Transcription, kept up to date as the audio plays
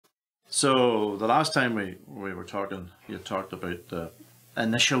So the last time we were talking, you talked about the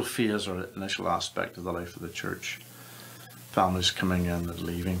initial phase or initial aspect of the life of the church, families coming in and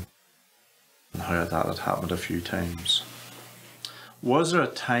leaving, and how that had happened a few times. Was there a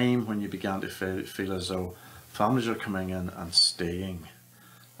time when you began to feel as though families are coming in and staying?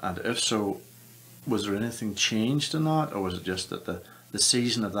 And if so, was there anything changed in that, or was it just that the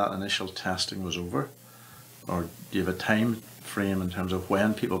season of that initial testing was over? Or do you have a time frame in terms of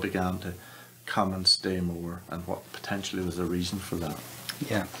when people began to come and stay more, and what potentially was the reason for that?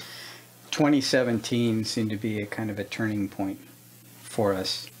 Yeah. 2017 seemed to be a kind of a turning point for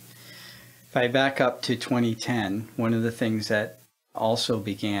us. If I back up to 2010, one of the things that also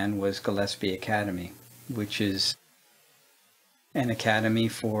began was Gillespie Academy, which is an academy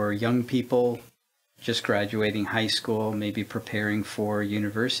for young people just graduating high school, maybe preparing for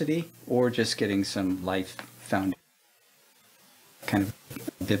university, or just getting some life foundation, kind of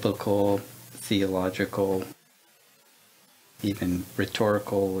biblical, theological, even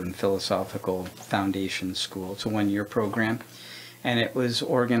rhetorical and philosophical foundation school. It's a one-year program, and it was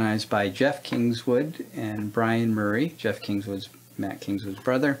organized by Jeff Kingswood and Brian Murray. Jeff Kingswood's Matt Kingswood's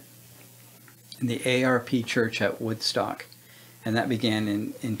brother, in the ARP Church at Woodstock, and that began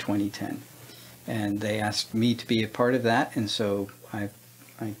in 2010. And they asked me to be a part of that, and so I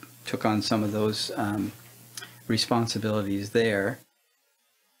took on some of those responsibilities there.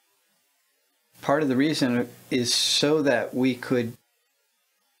 Part of the reason is so that we could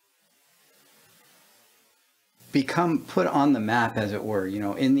become put on the map, as it were,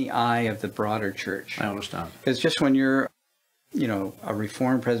 in the eye of the broader church. I understand. Because just when you're, a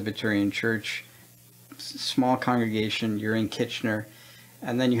Reformed Presbyterian church, small congregation, you're in Kitchener,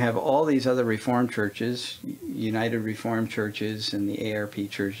 and then you have all these other Reformed churches, United Reformed churches and the ARP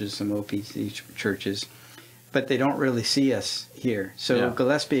churches, some OPC churches, but they don't really see us here. So yeah.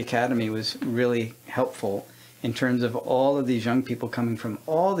 Gillespie Academy was really helpful in terms of all of these young people coming from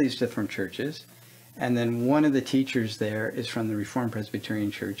all these different churches. And then one of the teachers there is from the Reformed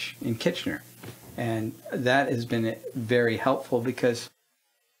Presbyterian Church in Kitchener. And that has been very helpful, because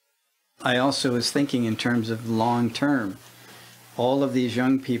I also was thinking in terms of long term. All of these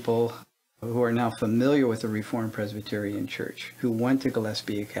young people who are now familiar with the Reformed Presbyterian Church, who went to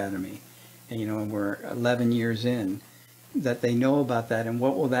Gillespie Academy, and we're 11 years in, that they know about that, and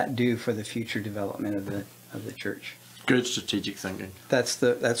what will that do for the future development of the church? Good strategic thinking. That's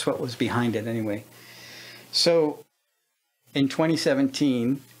what was behind it anyway. So in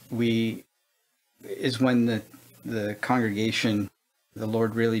 2017, is when the congregation, the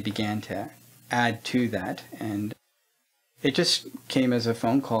Lord really began to add to that, and it just came as a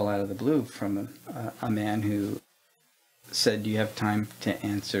phone call out of the blue from a man who said, do you have time to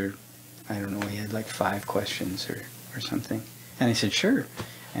answer, I don't know, he had like 5 questions or something. And I said, sure.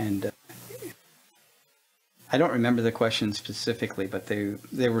 And I don't remember the questions specifically, but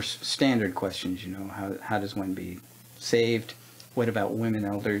they were standard questions, how does one be saved? What about women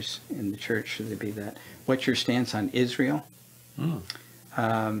elders in the church? Should they be that? What's your stance on Israel?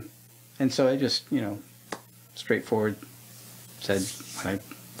 And so I just, straightforward said what I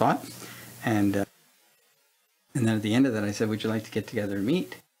thought. And then at the end of that, I said, would you like to get together and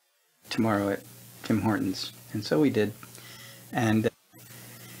meet tomorrow at Tim Hortons? And so we did. And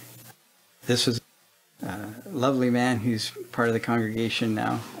this was a lovely man who's part of the congregation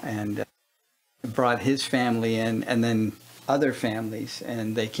now, and brought his family in, and then other families.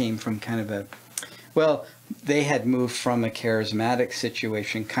 And they came from kind of they had moved from a charismatic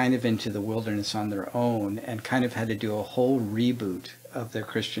situation kind of into the wilderness on their own, and kind of had to do a whole reboot of their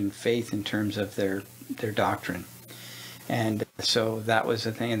Christian faith in terms of their doctrine. And so that was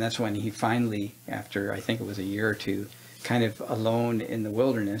the thing. And that's when he finally, after I think it was a year or two, kind of alone in the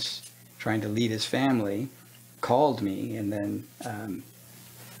wilderness, trying to lead his family, called me. And then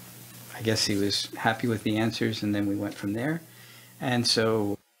I guess he was happy with the answers, and then we went from there. And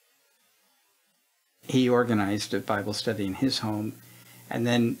so he organized a Bible study in his home. And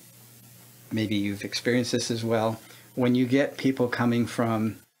then maybe you've experienced this as well. When you get people coming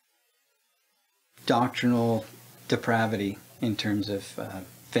from doctrinal depravity in terms of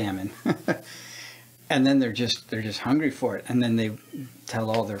famine, and then they're just hungry for it, and then they tell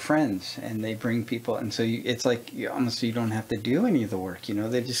all their friends, and they bring people, and so it's like you don't have to do any of the work,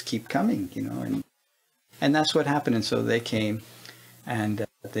 they just keep coming, and that's what happened. And so they came, and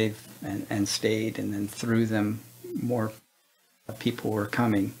and stayed, and then through them more people were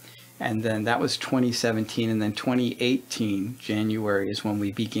coming. And then that was 2017, and then 2018 January is when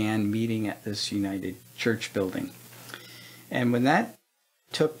we began meeting at this United Church building. And when that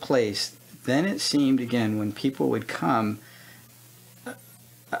took place, then it seemed again, when people would come,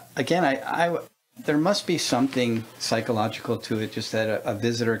 again, there must be something psychological to it, just that a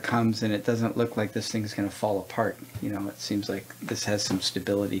visitor comes and it doesn't look like this thing's going to fall apart. It seems like this has some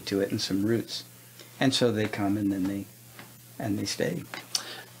stability to it and some roots. And so they come and then they stay.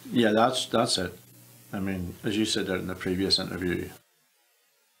 Yeah, that's it. I mean, as you said there in the previous interview,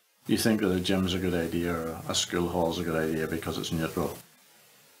 you think that a gym's a good idea or a school hall's a good idea because it's neutral.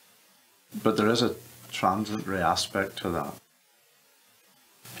 But there is a transitory aspect to that.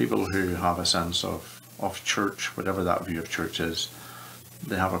 People who have a sense of church, whatever that view of church is,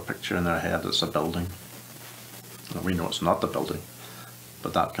 they have a picture in their head that's a building. And we know it's not the building,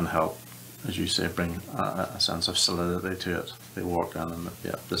 but that can help, as you say, bring a sense of solidity to it. They walk in and,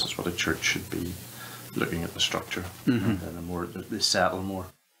 yeah, this is what a church should be, looking at the structure, and then they settle more.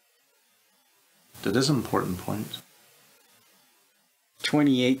 That is an important point.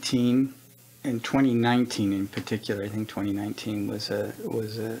 2018 and 2019 in particular, I think 2019 was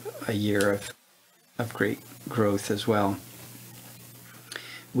a year of great growth as well.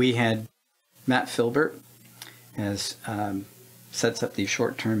 We had Matt Filbert has sets up these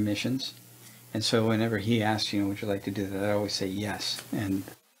short-term missions, and so whenever he asks, would you like to do that, I always say yes. And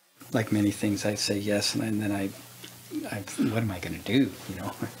like many things, I say yes, and then I what am I going to do,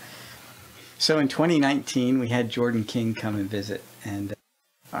 So in 2019, we had Jordan King come and visit, and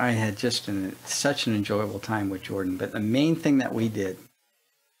I had just such an enjoyable time with Jordan. But the main thing that we did,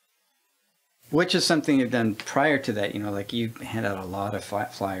 which is something you've done prior to that, like you hand out a lot of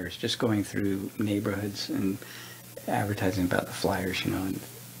flyers, just going through neighborhoods and advertising about the flyers, and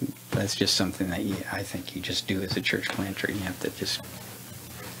that's just something that I think you just do as a church planter. You have to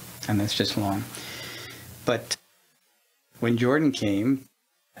and that's just long. But when Jordan came,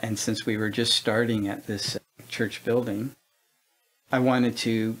 and since we were just starting at this church building, I wanted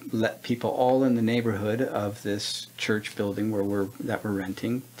to let people all in the neighborhood of this church building that we're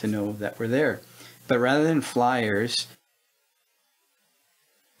renting to know that we're there. But rather than flyers,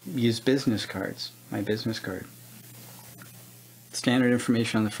 use business cards, my business card. Standard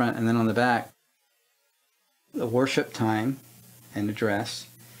information on the front, and then on the back, the worship time and address,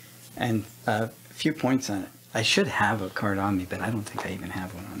 and a few points on it. I should have a card on me, but I don't think I even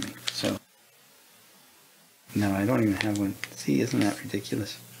have one on me. So, no, I don't even have one. See, isn't that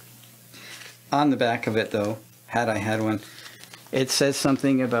ridiculous? On the back of it, though, had I had one, it says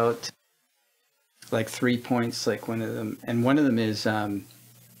something about like 3 points, like one of them, and one of them is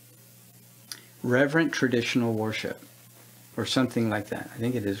reverent traditional worship, or something like that. I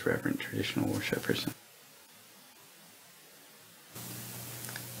think it is reverent traditional worship or something.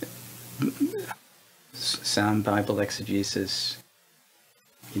 Sound Bible exegesis,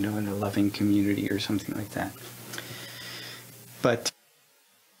 in a loving community or something like that. But,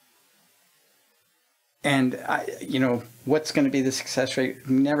 and what's going to be the success rate?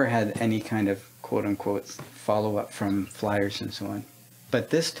 We never had any kind of quote unquote follow up from flyers and so on.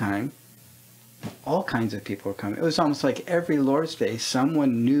 But this time, all kinds of people were coming. It was almost like every Lord's Day,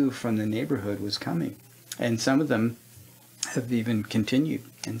 someone new from the neighborhood was coming. And some of them have even continued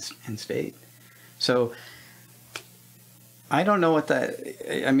and stayed. So I don't know what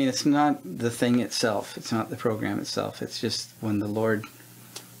it's not the thing itself. It's not the program itself. It's just when the Lord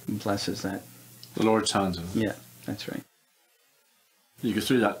blesses that. The Lord's hands in it. Yeah, that's right. You go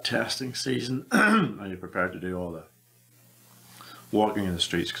through that testing season and you're prepared to do all the walking in the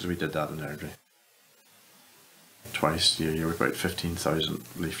streets, because we did that in Airdrie. Twice a year, about 15,000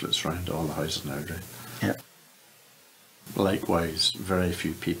 leaflets around all the houses in Airdrie. Yeah. Likewise, very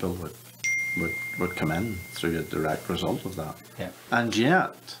few people would come in through a direct result of that. Yeah. And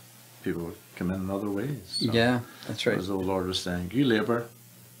yet, people would come in other ways. So yeah, that's right. as though the Lord was saying, you labour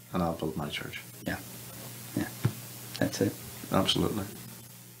and I'll build my church. Yeah. Yeah. That's it. Absolutely.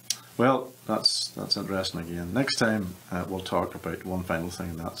 Well, that's interesting again. Next time we'll talk about one final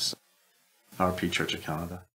thing, and that's RP Church of Canada.